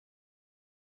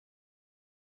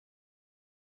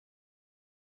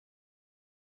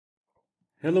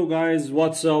Hello guys,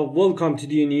 what's up? Welcome to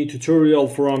the new tutorial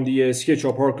from the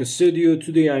SketchUp Arc Studio.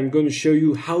 Today I'm going to show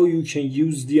you how you can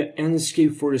use the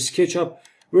Enscape for SketchUp.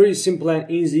 Very simple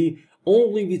and easy,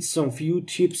 only with some few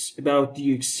tips about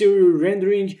the exterior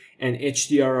rendering and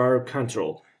HDRR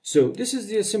control. So this is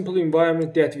the simple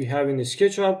environment that we have in the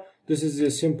SketchUp. This is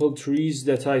the simple trees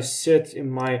that I set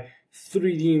in my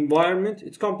 3D environment.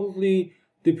 It completely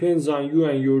depends on you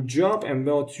and your job and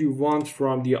what you want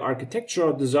from the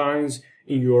architectural designs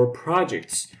in your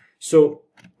projects. So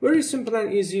very simple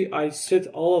and easy. I set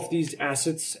all of these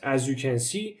assets as you can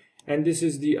see, and this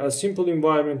is the simple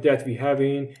environment that we have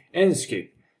in Enscape.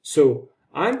 So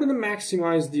I'm going to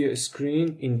maximize the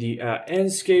screen in the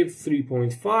Enscape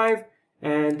 3.5,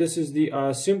 and this is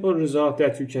the simple result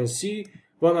that you can see.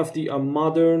 One of the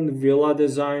modern villa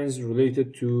designs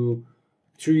related to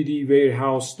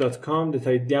 3dwarehouse.com that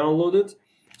I downloaded.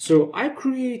 So I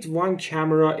create one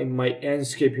camera in my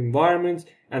Enscape environment,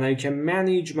 and I can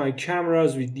manage my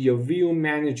cameras with the view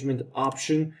management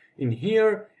option in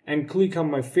here and click on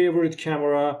my favorite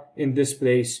camera in this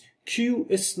place.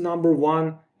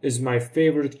 QS1 is my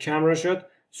favorite camera shot.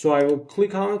 So I will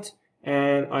click on it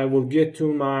and I will get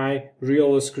to my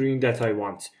real screen that I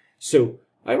want. So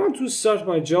I want to start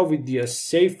my job with the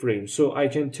safe frame. So I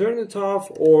can turn it off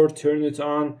or turn it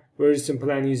on. Very simple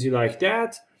and easy like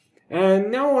that.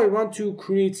 And now I want to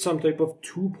create some type of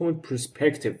two-point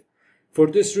perspective. For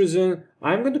this reason,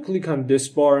 I'm going to click on this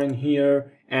bar in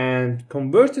here and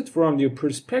convert it from the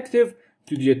perspective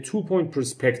to the two-point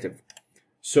perspective.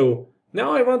 So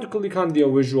now I want to click on the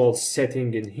visual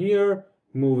setting in here,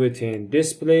 move it in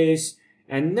this place,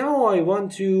 and now I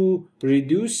want to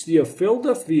reduce the field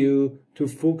of view to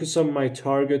focus on my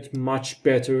target much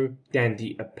better than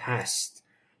the past.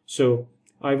 So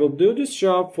I will do this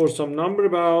job for some number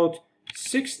about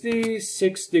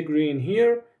 66 degree in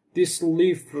here. This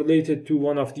leaf related to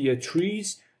one of the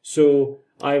trees. So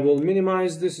I will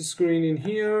minimize this screen in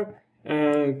here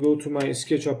and go to my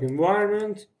SketchUp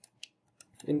environment.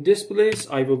 In this place,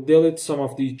 I will delete some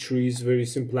of the trees, very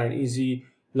simple and easy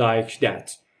like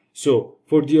that. So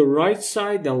for the right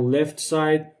side and left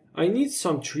side, I need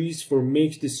some trees for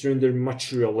make this render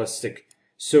much realistic.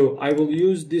 So I will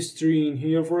use this tree in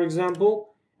here, for example,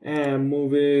 and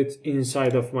move it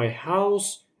inside of my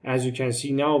house. As you can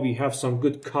see now, we have some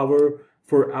good cover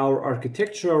for our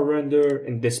architectural render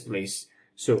in this place.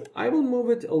 So I will move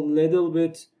it a little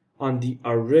bit on the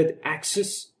red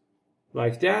axis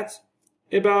like that,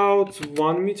 about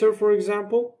 1 meter, for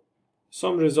example.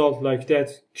 Some result like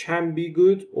that can be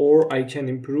good, or I can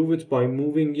improve it by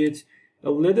moving it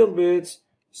a little bit,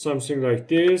 something like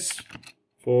this,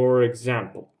 for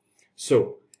example.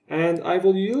 So, and I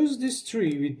will use this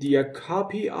tree with the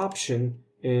copy option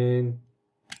in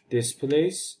this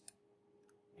place,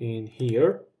 in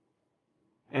here,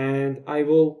 and I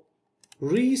will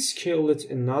rescale it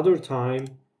another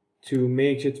time to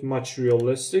make it much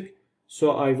realistic.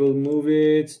 So I will move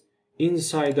it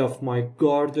inside of my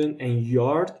garden and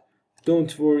yard.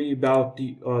 Don't worry about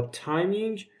the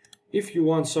timing. If you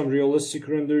want some realistic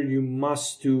render, you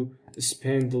must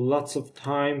spend lots of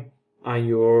time on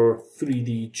your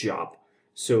 3D job.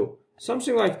 So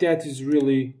something like that is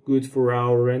really good for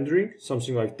our rendering,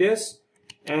 something like this.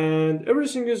 And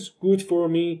everything is good for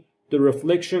me, the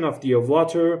reflection of the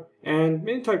water and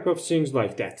many type of things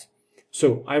like that.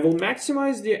 So I will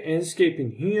maximize the Enscape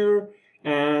in here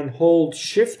and hold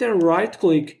shift and right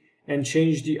click and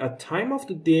change the time of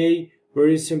the day.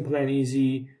 Very simple and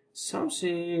easy,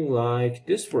 something like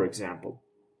this, for example.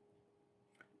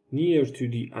 Near to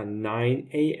the 9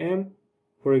 a.m.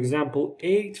 For example,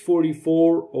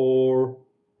 8:44 or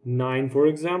 9, for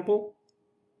example.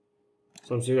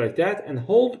 Something like that. And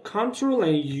hold Ctrl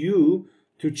and U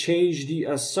to change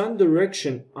the sun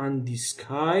direction on the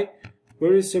sky.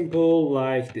 Very simple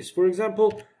like this. For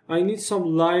example, I need some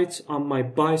light on my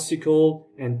bicycle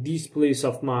and this place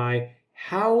of my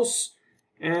house.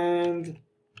 And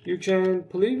you can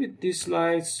play with these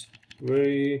lights.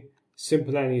 Very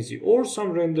simple and easy. Or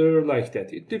some render like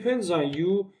that. It depends on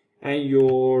you and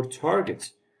your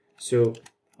target. So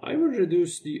I will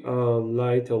reduce the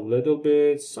light a little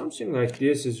bit. Something like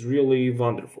this is really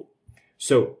wonderful.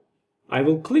 So I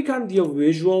will click on the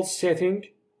visual setting,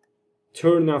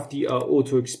 turn off the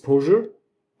auto exposure,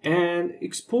 and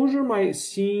exposure my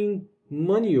scene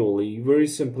manually. Very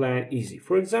simple and easy.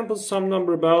 For example, some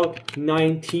number about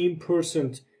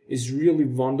 19% is really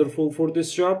wonderful for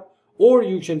this job. Or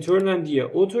you can turn on the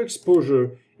auto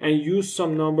exposure and use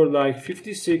some number like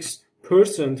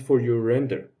 56% for your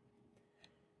render.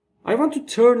 I want to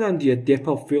turn on the depth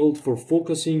of field for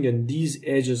focusing on these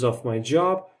edges of my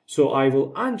job. So I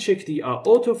will uncheck the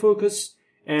autofocus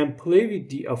and play with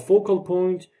the focal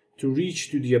point to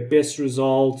reach to the best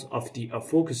result of the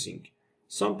focusing.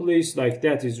 Some place like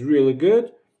that is really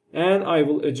good, and I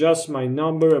will adjust my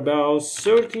number about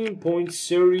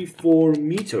 13.34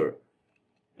 meter,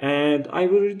 and I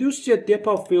will reduce the depth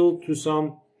of field to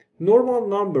some normal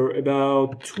number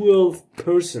about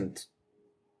 12%.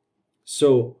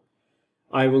 So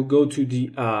I will go to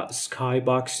the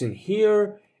skybox in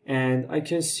here, and I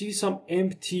can see some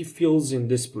empty fields in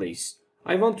this place.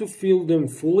 I want to fill them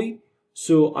fully,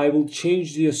 so I will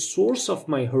change the source of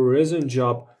my horizon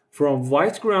job from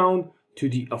white ground to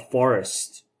the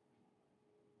forest.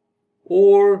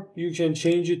 Or you can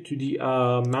change it to the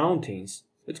mountains.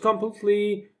 It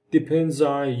completely depends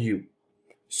on you.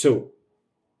 So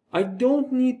I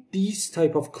don't need these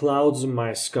type of clouds in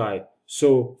my sky.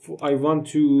 So I want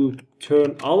to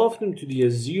turn all of them to the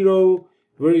 0.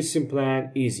 Very simple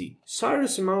and easy.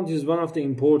 Cirrus amount is one of the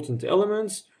important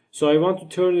elements. So I want to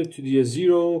turn it to the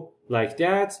 0 like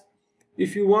that.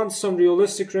 If you want some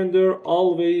realistic render,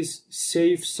 always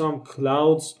save some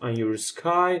clouds on your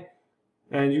sky.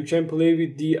 And you can play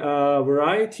with the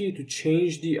variety to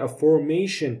change the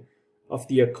formation of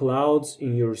the clouds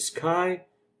in your sky.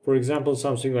 For example,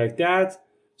 something like that.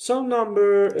 Some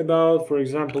number about, for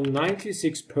example,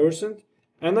 96%.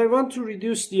 And I want to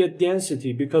reduce the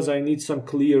density because I need some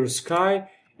clear sky.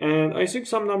 And I think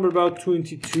some number about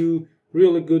 22,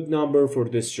 really good number for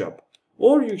this job.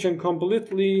 Or you can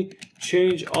completely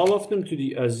change all of them to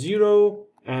the 0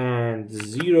 and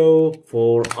 0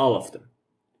 for all of them.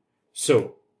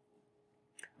 So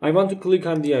I want to click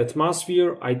on the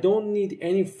atmosphere. I don't need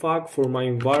any fog for my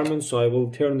environment, so I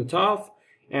will turn it off.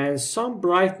 And sun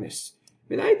brightness.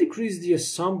 When I decrease the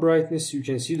sun brightness, you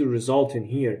can see the result in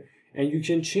here. And you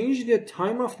can change the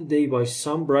time of the day by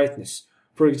sun brightness.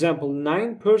 For example,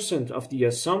 9% of the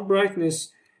sun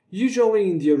brightness, usually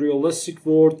in the realistic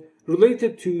world,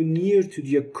 related to near to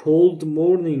the cold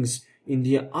mornings in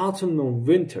the autumn or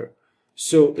winter.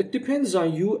 So it depends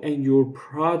on you and your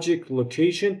project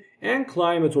location and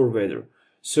climate or weather.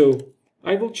 So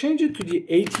I will change it to the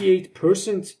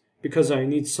 88% because I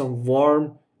need some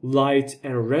warm light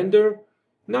and render.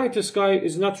 Night sky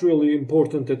is not really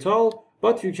important at all,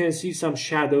 but you can see some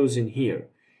shadows in here.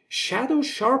 Shadow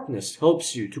sharpness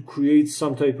helps you to create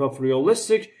some type of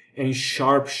realistic and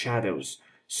sharp shadows.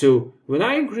 So when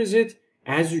I increase it,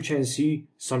 as you can see,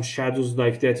 some shadows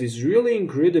like that is really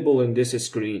incredible in this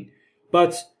screen.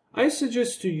 But I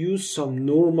suggest to use some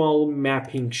normal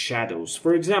mapping shadows.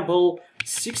 For example,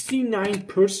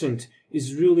 69%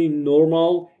 is really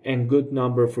normal and good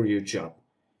number for your job.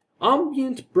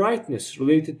 Ambient brightness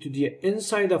related to the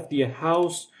inside of the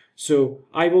house, so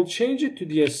I will change it to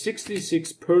the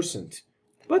 66%.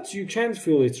 But you can't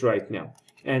feel it right now.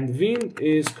 And wind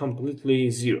is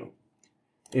completely 0.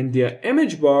 In the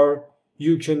image bar,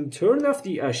 you can turn off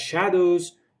the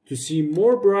shadows to see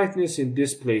more brightness in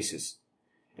these places.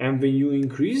 And when you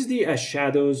increase the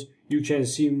shadows, you can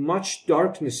see much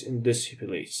darkness in this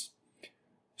place.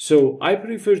 So I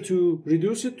prefer to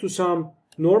reduce it to some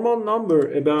normal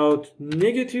number about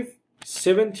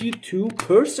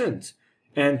 -72%.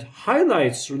 And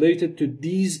highlights related to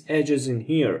these edges in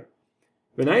here.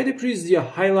 When I decrease the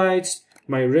highlights,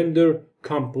 my render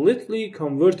completely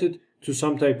converted to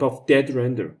some type of dead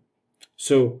render.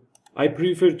 So I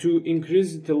prefer to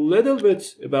increase it a little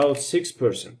bit, about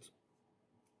 6%.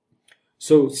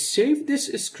 So save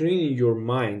this screen in your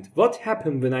mind. What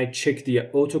happened when I check the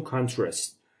auto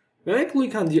contrast? When I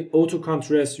click on the auto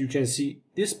contrast, you can see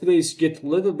this place get a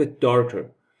little bit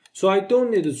darker. So I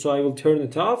don't need it, so I will turn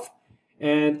it off.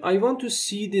 And I want to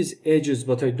see these edges,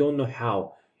 but I don't know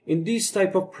how. In these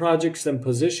type of projects and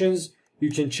positions,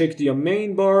 you can check the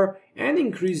main bar and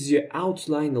increase the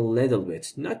outline a little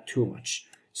bit, not too much.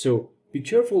 So be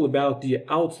careful about the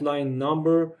outline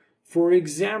number. For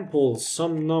example,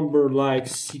 some number like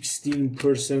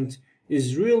 16%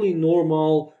 is really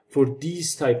normal for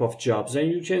these type of jobs,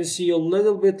 and you can see a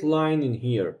little bit line in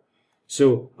here.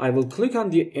 So I will click on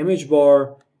the image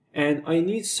bar, and I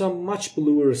need some much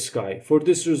bluer sky. For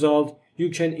this result, you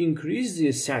can increase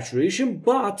the saturation,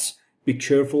 but be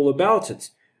careful about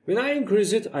it. When I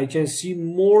increase it, I can see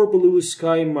more blue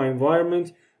sky in my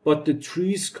environment, but the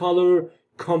trees color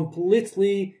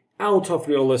completely out of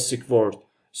realistic world.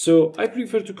 So I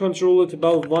prefer to control it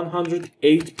about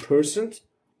 108%.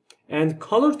 And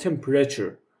color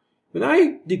temperature. When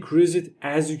I decrease it,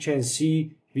 as you can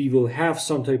see, we will have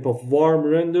some type of warm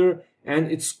render, and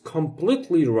it's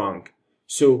completely wrong.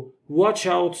 So watch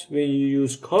out when you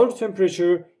use color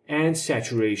temperature and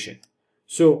saturation.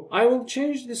 So I will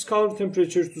change this color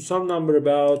temperature to some number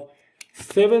about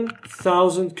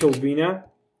 7000 Kelvin.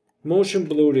 motion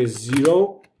blur is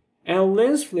 0, and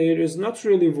lens flare is not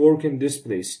really work in this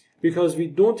place because we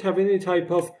don't have any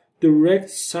type of direct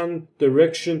sun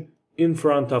direction in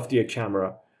front of the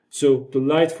camera. So the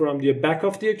light from the back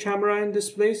of the camera in this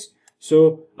place.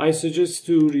 So I suggest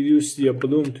to reduce the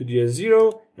bloom to the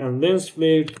 0 and lens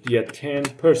flare to the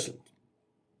 10%.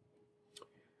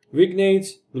 Vignette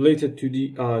related to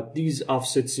the these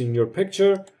offsets in your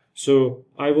picture. So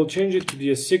I will change it to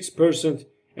the 6%,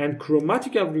 and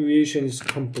chromatic abbreviation is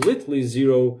completely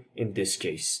 0 in this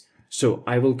case. So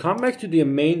I will come back to the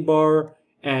main bar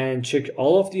and check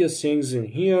all of the things in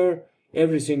here.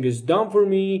 Everything is done for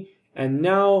me. And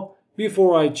now,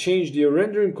 before I change the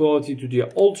rendering quality to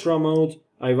the ultra mode,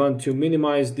 I want to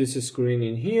minimize this screen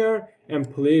in here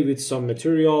and play with some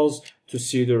materials to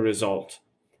see the result.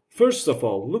 First of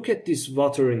all, look at this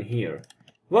water in here.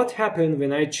 What happened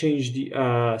when I change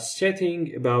the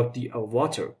setting about the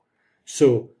water?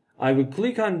 So I will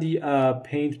click on the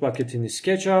paint bucket in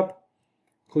SketchUp,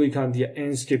 click on the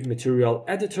Enscape material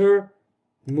editor,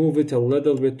 move it a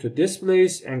little bit to this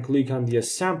place, and click on the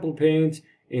sample paint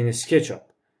in SketchUp.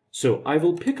 So I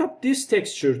will pick up this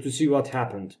texture to see what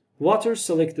happened. Water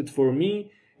selected for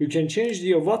me. You can change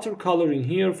the water color in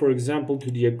here, for example,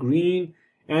 to the green,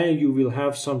 and you will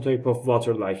have some type of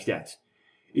water like that.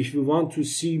 If you want to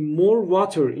see more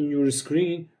water in your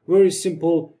screen, very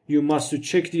simple, you must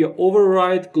check the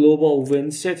override global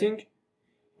wind setting,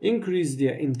 increase the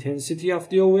intensity of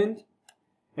the wind,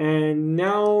 and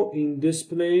now in this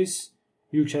place,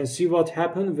 you can see what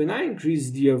happened when I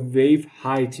increase the wave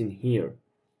height in here.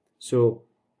 So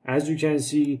as you can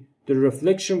see, the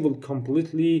reflection will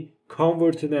completely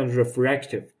converted and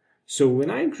refractive. So when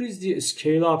I increase the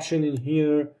scale option in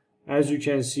here, as you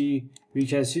can see, we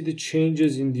can see the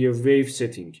changes in the wave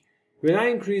setting. When I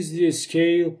increase the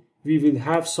scale, we will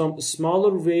have some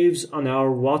smaller waves on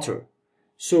our water.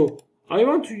 So I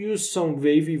want to use some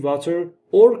wavy water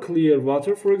or clear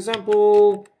water, for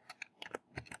example,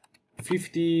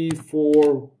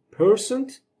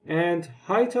 54%, and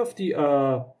height of the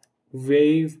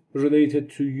wave related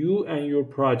to you and your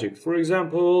project. For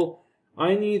example,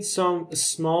 I need some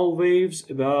small waves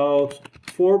about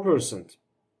 4%.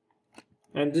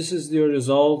 And this is the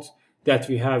result that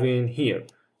we have in here.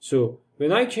 So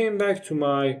when I came back to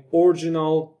my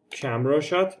original camera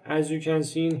shot, as you can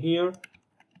see in here,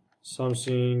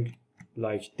 something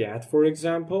like that, for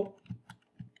example,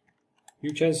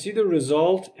 you can see the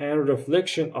result and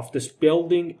reflection of this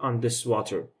building on this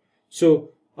water.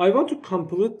 So I want to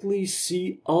completely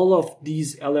see all of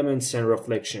these elements and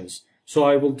reflections. So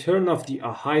I will turn off the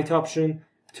height option,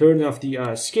 turn off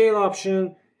the scale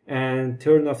option, and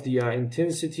turn off the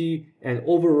intensity and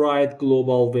override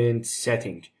global wind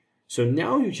setting. So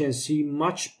now you can see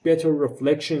much better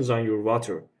reflections on your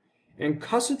water. And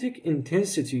caustic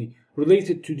intensity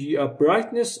related to the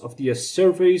brightness of the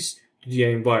surface to the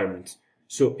environment.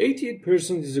 So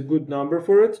 88% is a good number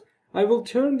for it. I will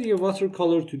turn the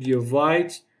watercolor to the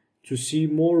white to see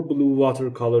more blue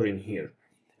watercolor in here.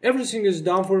 Everything is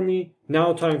done for me.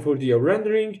 Now time for the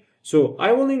rendering. So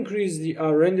I will increase the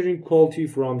rendering quality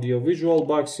from the visual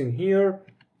box in here,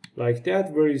 like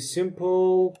that, very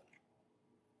simple.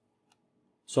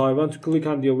 So I want to click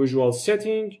on the visual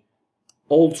setting,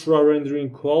 ultra rendering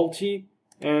quality,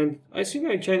 and I think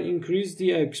I can increase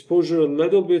the exposure a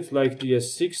little bit, like the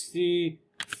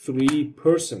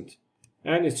 63%,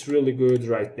 and it's really good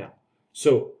right now.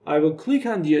 So I will click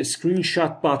on the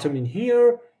screenshot button in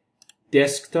here,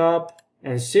 desktop,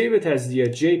 and save it as the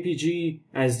JPG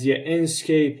as the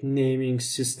Enscape naming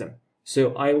system.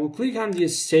 So I will click on the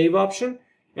save option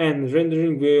and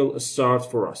rendering will start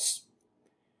for us.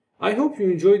 I hope you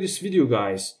enjoyed this video,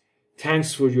 guys.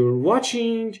 Thanks for your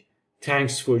watching.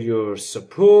 Thanks for your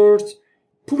support.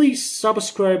 Please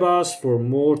subscribe us for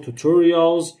more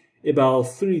tutorials about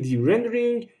 3D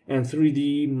rendering and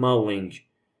 3D modeling.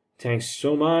 Thanks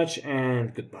so much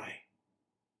and goodbye.